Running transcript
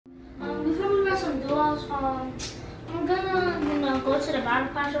some duos. I'm gonna go to the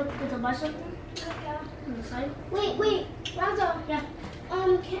battle pass real quick to buy something. Okay. On the side. Wait, Razo. Yeah.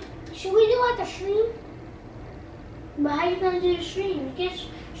 Should we do like a stream? But how you gonna do the stream? You can't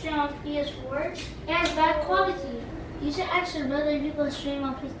stream on PS4. It has bad quality. You should ask your brother if you go stream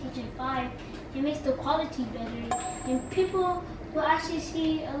on PlayStation 5. It makes the quality better, and people will actually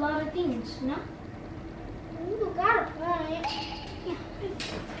see a lot of things. You know? You got a point.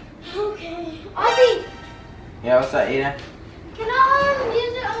 Yeah. Okay. Ozzy. Yeah, what's up, Ayden? Can I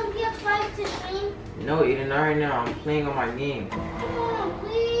use it on PS5 to stream? No, Ayden, not right now. I'm playing on my game. Come on,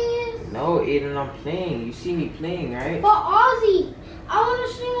 please. No, Ayden, I'm playing. You see me playing, right? But Ozzy, I want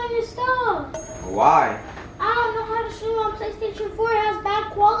to stream on your stuff. Why? I don't know how to stream on PlayStation 4. It has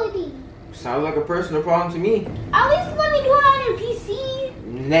bad quality. Sounds like a personal problem to me. At least let me do it on your PC.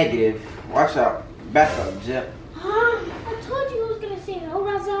 Negative. Watch out. Back up, Jip. I told you I was going to say no,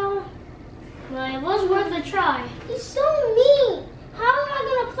 Razel. Well, it was worth a try. He's so mean. How am I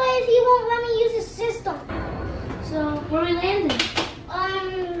going to play if he won't let me use his system? So, where are we landing?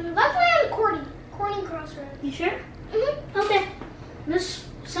 Let's land Corning Crossroad. You sure? Mm-hmm. Okay. This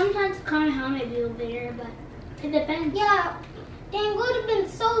sometimes Common Helmet be over there, but it depends. Yeah. Dang, it would have been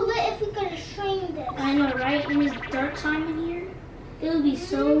so lit if we could have streamed it. I know, right? In this dark time in here, it would be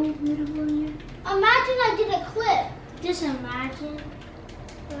so beautiful in here. Imagine I did a clip. Just imagine.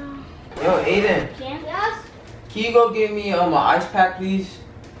 Yo, Ayden, Yeah? Yes? can you go get me an ice pack, please?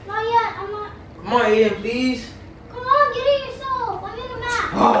 Not yet. I'm not. Come on, Ayden, please. Come on, get it yourself. I'm in the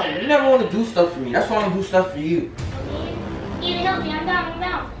map. Oh, you never want to do stuff for me. That's why I'm going to do stuff for you. Okay. Need help me. I'm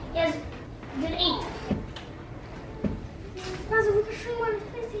down. Yes. Good aim. Raza, we can stream on his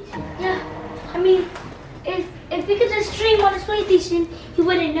PlayStation. Yeah. I mean, if we could just stream on his PlayStation, he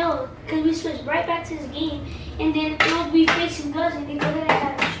wouldn't know. Because we switched right back to his game. And then it would be facing us and then go ahead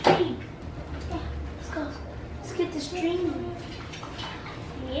and have a stream. Yeah, let's go. Let's get the stream.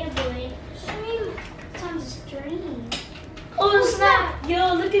 Yeah, boy. Stream. Time to stream. Oh, snap.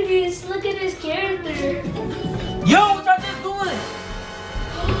 Yo, look at this. Look at this character. Yo, what y'all just doing?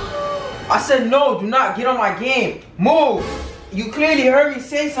 I said no, do not get on my game. Move. You clearly heard me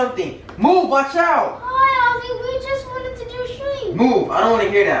say something. Move, watch out. Hi, Ozzy. We just wanted to do a stream. Move, I don't want to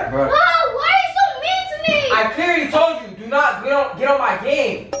hear that, bro. Oh, why are you so mean to me? I clearly told you, do not get on my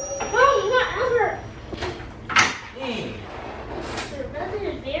game. No, not ever. Dang. Your brother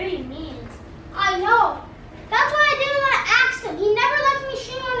is very mean. I know. That's why I didn't want to ask him. He never lets me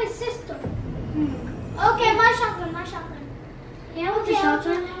stream on his system. Okay, my shotgun. Yeah, with the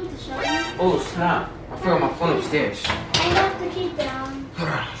shotgun. Oh, snap. I forgot my phone upstairs. I have to keep down. Hold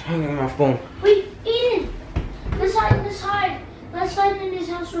on, hang on my phone. Wait, Ayden! Let's hide. Let's hide in his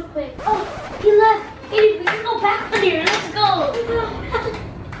house real quick. Oh, he left. Ayden, we can go back from here. Let's go.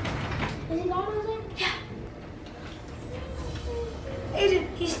 Is he gone over there? Yeah. Ayden,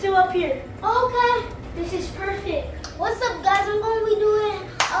 he's still up here. Okay. This is perfect. What's up, guys? I'm going to be doing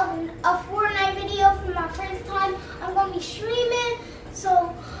a Fortnite video for my first time. I'm going to be streaming,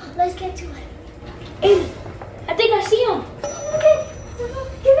 so let's get to it. Ayden, I think I see him. Okay.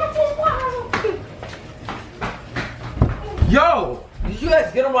 Get back to his spot. Yo, did you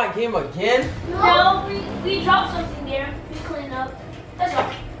guys get on my game again? No, we dropped something there. We cleaned up. That's all.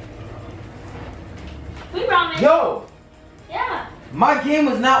 We promised. Yo, Yeah. my game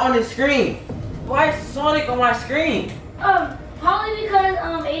was not on the screen. Why is Sonic on my screen? Probably because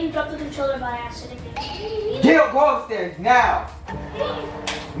Ayden dropped the controller by accident. Get up, go upstairs now.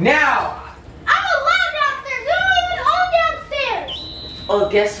 Now. I'm allowed downstairs. You don't even own downstairs. Oh,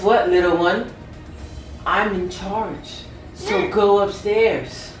 guess what, little one? I'm in charge. So go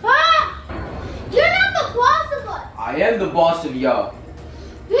upstairs. Ah! You're not the boss of us. I am the boss of y'all.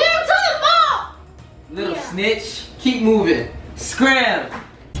 You don't tell the boss. Little Yeah. snitch, keep moving. Scram.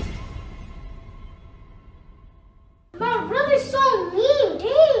 My brother's so mean.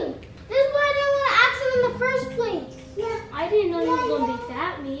 Dang. This is why I didn't want to ask him in the first place. Yeah. I didn't know he was gonna be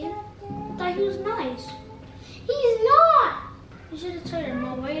that mean. I thought he was nice. He's not. You should have told your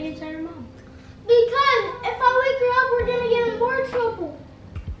mom. Why you didn't tell your mom? Because if I wake her up, we're gonna get in more trouble.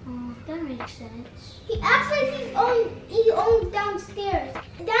 Oh, that makes sense. He acts like he owns downstairs.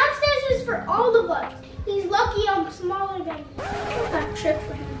 Downstairs is for all of us. He's lucky I'm smaller than him. I got a trick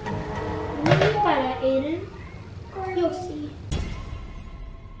for him. What do you mean by that, Ayden? You'll see.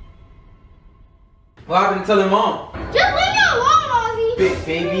 What happened to tell him mom? Just leave me alone, Ozzy. Big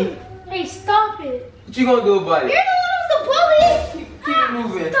baby. Hey, stop it. What you gonna do about You're it? the one who's the bully. Keep it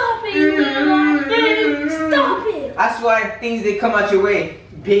moving. Stop it, you little baby. Stop it. That's why things they come out your way,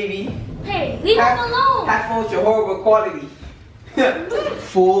 baby. Hey, leave him alone. Have fun with your horrible quality.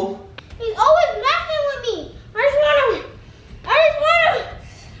 Fool. He's always messing with me. I just want him.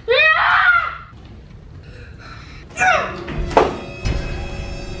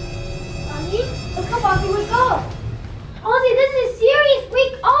 Ozzy, wake up, Ozzy, wake up. Ozzy, this is serious.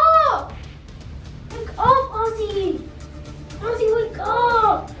 Wake up. Wake up, Ozzy. Ozzy, wake up.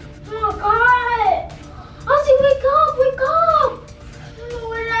 Oh my God. Ozzy, wake up, wake up.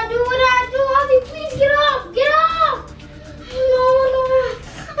 What did I do? Ozzy, please get up, get up. No.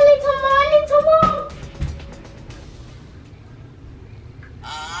 I need some more.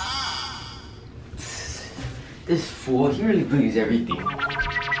 This fool, he really believes everything. No, he's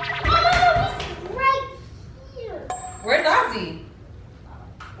right here. Where's Ozzy?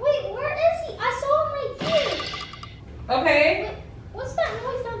 Wait, where is he? I saw him right here. Okay. Wait, what's that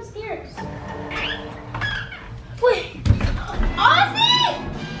noise downstairs? Wait, Ozzy!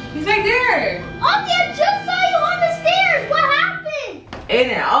 He's right there. Ozzy, I just saw you on the stairs. What happened?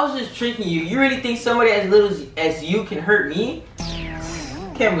 Ayden, I was just tricking you. You really think somebody as little as you can hurt me?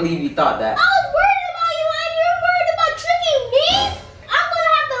 Can't believe you thought that.